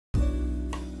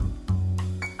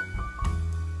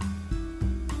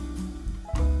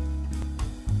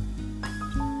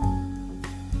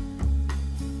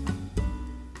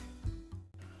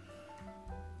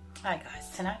Hi guys,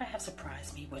 tonight I have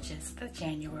surprised me, which is the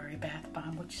January bath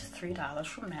bomb, which is $3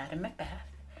 from MacBath.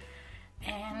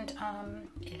 And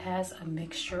it has a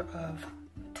mixture of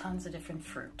tons of different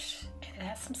fruit. It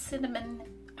has some cinnamon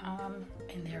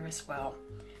in there as well.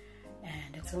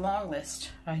 And it's a long list.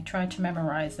 I tried to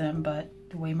memorize them, but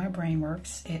the way my brain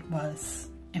works, it was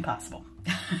impossible.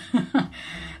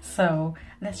 So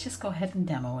let's just go ahead and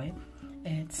demo it.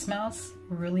 It smells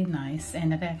really nice,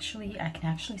 and I can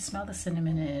actually smell the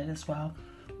cinnamon in it as well,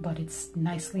 but it's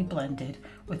nicely blended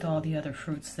with all the other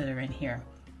fruits that are in here.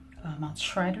 I'll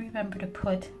try to remember to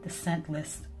put the scent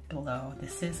list below.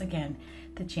 This is, again,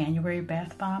 the January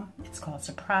bath bomb. It's called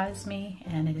Surprise Me,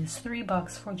 and it is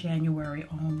 $3 for January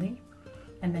only,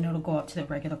 and then it'll go up to the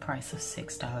regular price of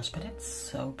 $6, but it's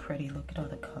so pretty. Look at all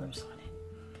the colors on it.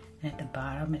 And at the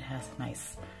bottom, it has a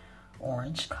nice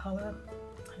orange color.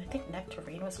 I think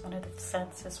nectarine was one of the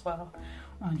scents as well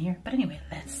on here. But anyway,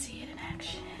 let's see it in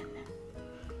action.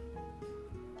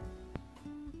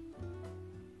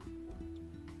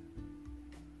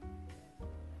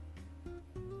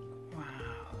 Wow.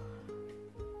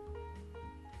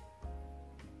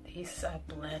 These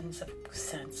blends of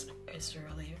scents is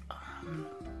really,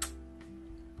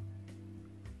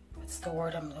 what's the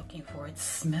word I'm looking for? It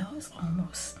smells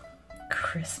almost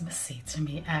Christmassy to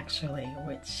me, actually,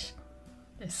 which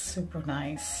is super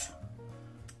nice.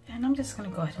 And I'm just gonna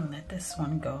go ahead and let this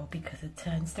one go because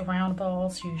the round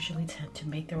balls usually tend to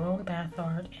make their own bath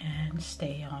art and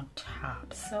stay on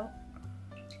top. So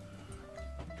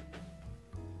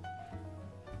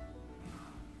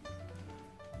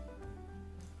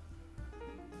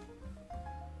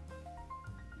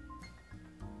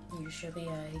usually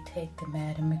I take the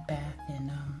MacBath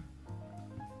and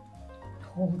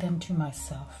hold them to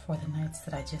myself for the nights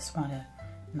that I just want a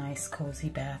nice cozy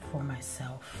bath for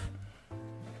myself.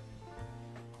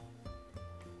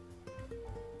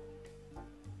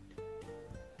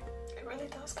 It really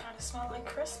does kind of smell like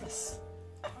Christmas.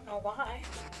 I don't know why.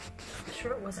 I'm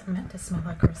sure it wasn't meant to smell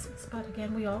like Christmas, but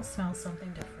again, we all smell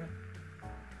something different.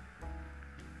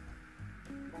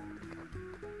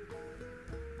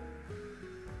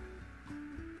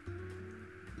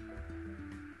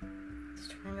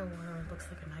 Stirring the water, it looks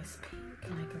like a nice pink,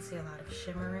 and I can see a lot of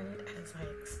shimmer in it, as I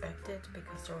expected,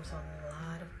 because there was a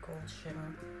lot of gold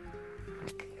shimmer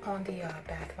on the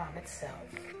bath bomb itself.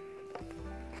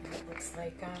 It looks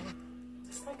like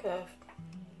it's like a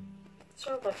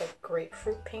sort of like a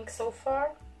grapefruit pink so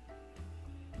far.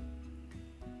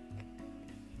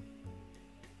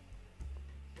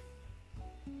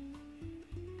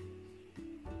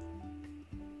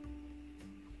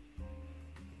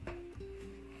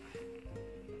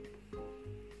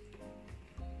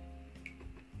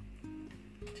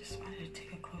 Just wanted to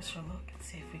take a closer look and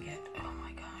see if we get, oh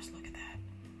my gosh, look at that.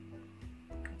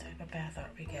 What type of bath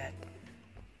art we get.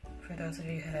 For those of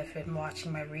you that have been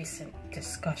watching my recent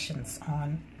discussions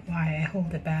on why I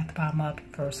hold the bath bomb up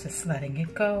versus letting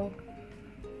it go,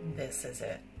 this is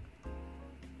it.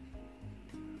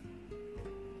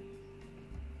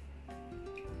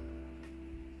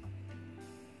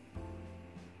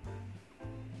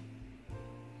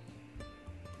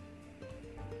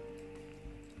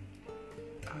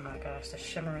 Oh my gosh, the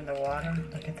shimmer in the water,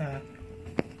 look at that.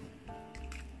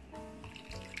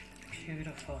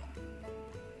 Beautiful.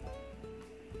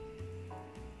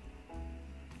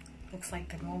 Looks like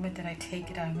the moment that I take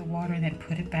it out of the water and then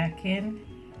put it back in,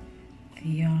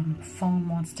 the foam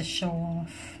wants to show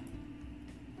off.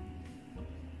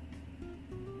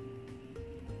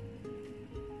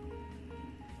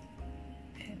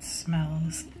 It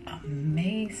smells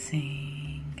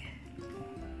amazing.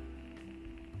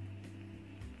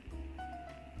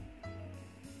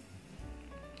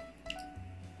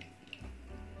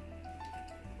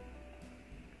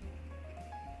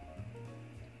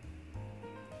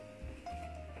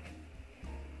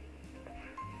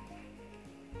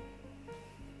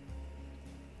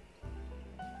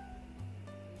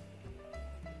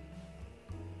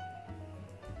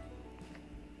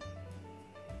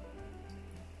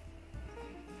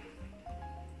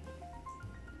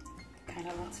 Kind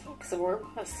of lost focus of where it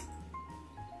was.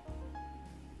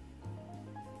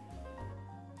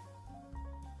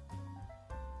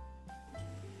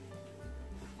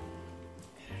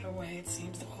 Put it away. It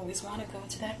seems to always want to go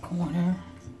to that corner.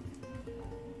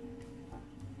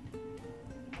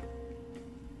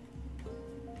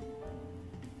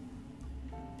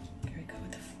 Here we go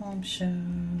with the foam show.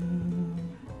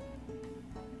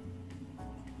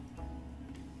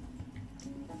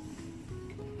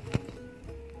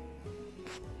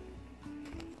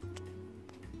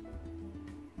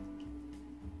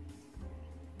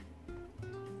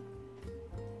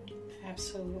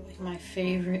 Absolutely my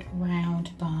favorite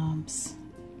round bombs.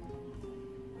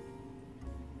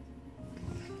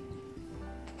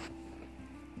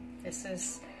 This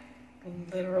is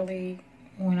literally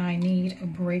when I need a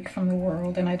break from the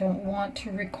world and I don't want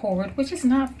to record, which is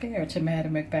not fair to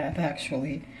Madam MacBath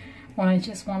actually. When I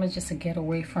just want to get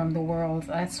away from the world,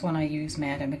 that's when I use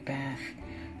Madam MacBath.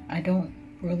 I don't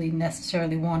really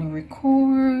necessarily want to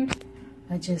record.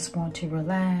 I just want to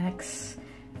relax,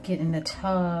 get in the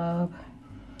tub,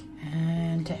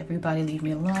 and everybody leave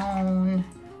me alone.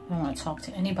 I don't want to talk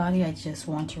to anybody. I just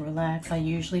want to relax. I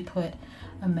usually put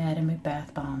a Madam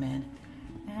MacBath bomb in.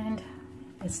 And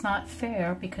it's not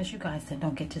fair because you guys then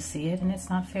don't get to see it, and it's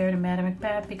not fair to Madam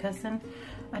MacBath because then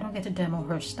I don't get to demo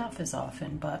her stuff as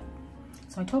often. But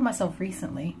so I told myself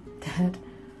recently that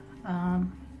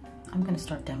I'm going to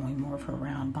start demoing more of her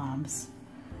round bombs.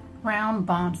 Round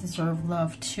bombs deserve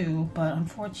love too, but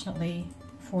unfortunately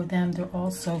for them, they're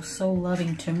also so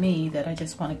loving to me that I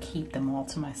just want to keep them all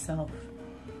to myself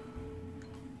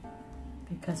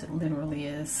because it literally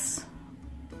is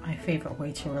my favorite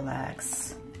way to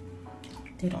relax.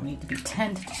 They don't need to be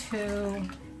tended to,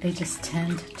 they just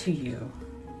tend to you.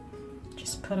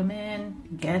 Just put them in,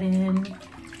 get in,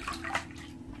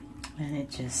 and it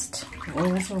just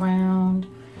rolls around,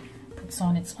 puts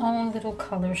on its own little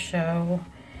color show.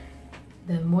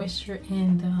 The moisture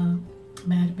in the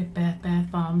Madam MacBath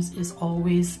bath bombs is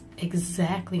always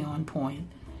exactly on point,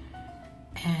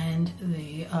 and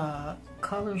the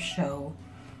color show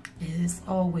is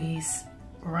always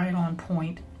right on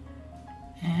point,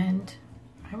 and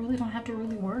I really don't have to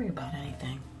really worry about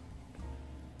anything.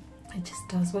 It just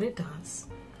does what it does,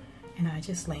 and I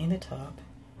just lay in the tub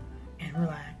and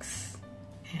relax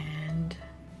and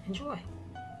enjoy.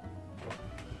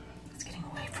 It's getting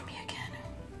away from me again.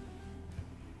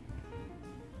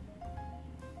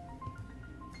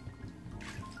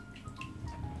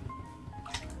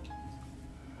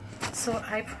 So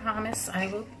I promise I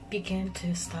will begin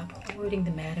to stop hoarding the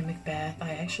Madam MacBath.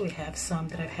 I actually have some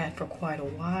that I've had for quite a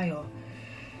while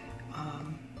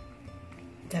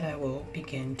that I will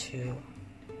begin to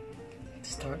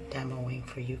start demoing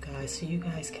for you guys so you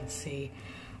guys can see.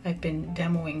 I've been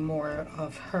demoing more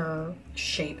of her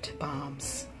shaped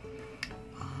bombs,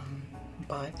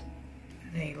 but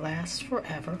they last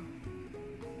forever.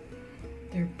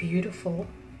 They're beautiful.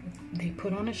 They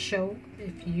put on a show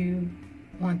if you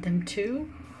want them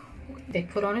to. They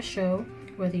put on a show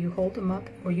whether you hold them up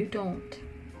or you don't,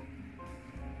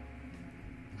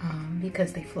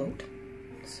 because they float,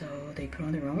 so they put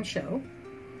on their own show.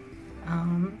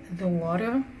 The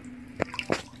water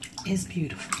is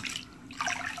beautiful.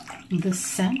 The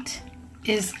scent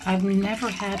is, I've never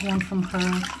had one from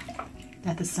her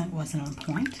that the scent wasn't on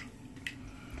point.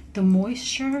 The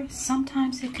moisture,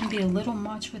 sometimes it can be a little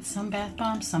much with some bath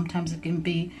bombs, sometimes it can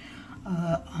be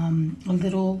a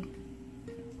little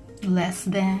less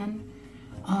than.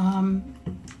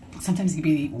 Sometimes it can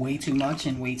be way too much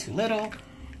and way too little.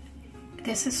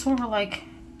 This is sort of like,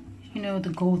 you know, the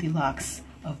Goldilocks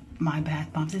of my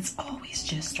bath bombs. It's always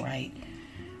just right.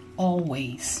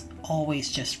 Always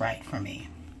just right for me.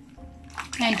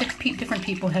 And different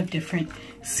people have different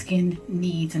skin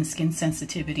needs and skin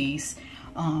sensitivities.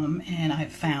 And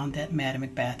I've found that Madam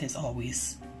MacBath is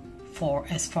always,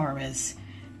 as far as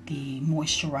the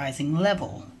moisturizing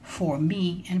level for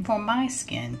me and for my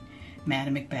skin,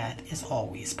 Madam MacBath is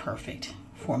always perfect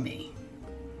for me.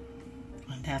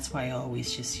 And that's why I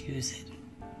always just use it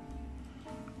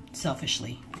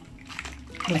selfishly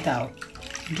without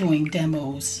doing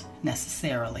demos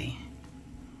necessarily.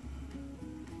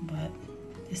 But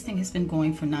this thing has been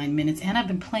going for 9 minutes and I've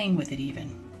been playing with it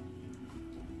even.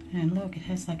 And look, it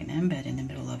has like an embed in the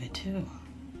middle of it too.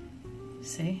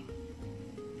 See?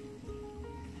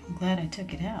 I'm glad I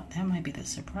took it out. That might be the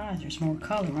surprise. There's more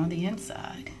color on the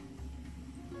inside.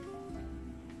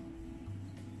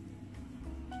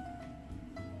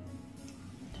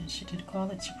 She did call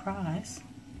it surprise.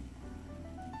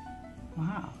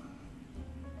 Wow.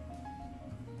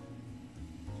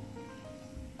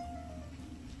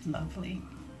 Lovely.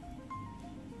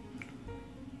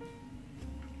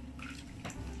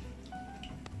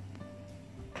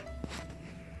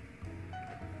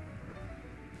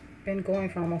 Been going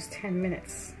for almost 10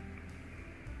 minutes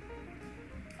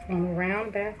on a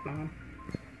round bath bomb.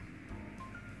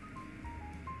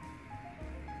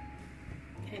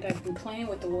 And I've been playing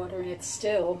with the water and it's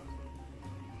still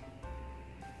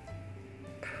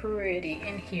pretty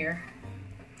in here.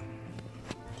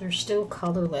 There's still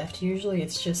color left. Usually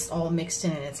it's just all mixed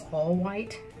in and it's all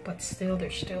white, but still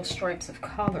there's still stripes of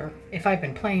color. If I've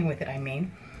been playing with it, I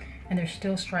mean. And there's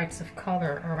still stripes of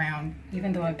color around,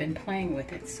 even though I've been playing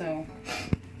with it, so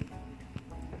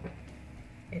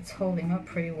it's holding up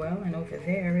pretty well. And over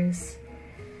there is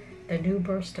the new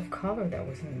burst of color that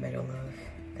was in the middle of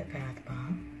the bath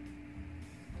bomb.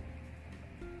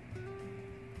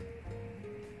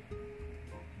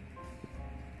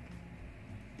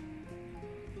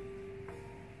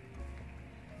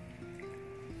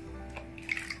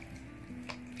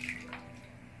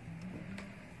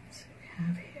 So we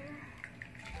have here.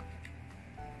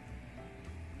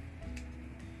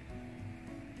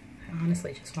 I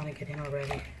honestly just want to get in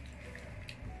already.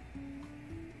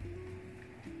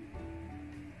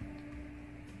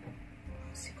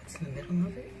 See what's in the middle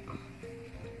of it.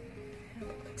 Yeah,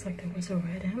 it looks like there was a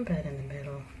red end bed in the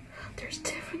middle. There's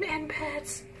different end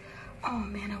beds. Oh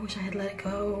man, I wish I had let it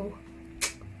go.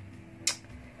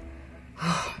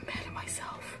 Oh, I'm mad at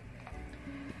myself.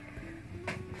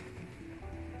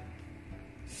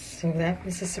 So that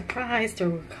was a surprise. There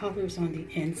were colors on the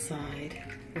inside,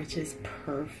 which is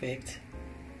perfect.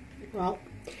 Well,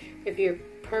 if you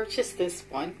purchase this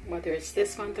one, whether it's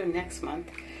this month or next month,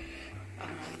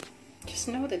 just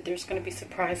know that there's going to be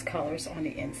surprise colors on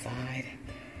the inside,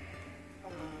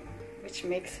 which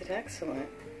makes it excellent.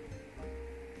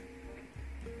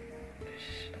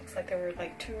 Looks like there were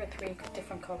like 2 or 3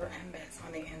 different color embeds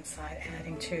on the inside,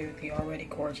 adding to the already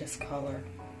gorgeous color.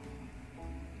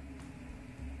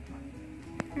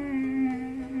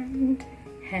 And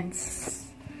hence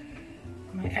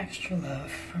my extra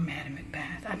love for Madame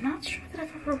MacBath. I'm not sure that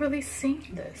I've ever really seen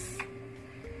this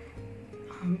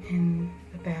in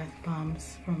the bath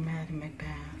bombs from Madame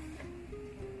MacBath.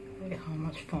 Look at how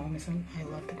much foam is in. I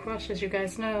love the crush, as you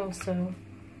guys know, so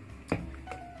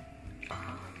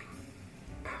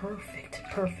perfect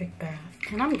bath.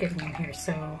 And I'm getting in here,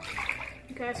 so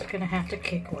you guys are gonna have to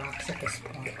kick rocks at this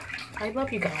point. I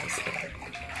love you guys, but I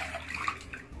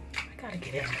gotta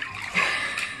get in.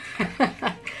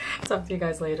 Talk to you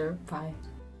guys later. Bye.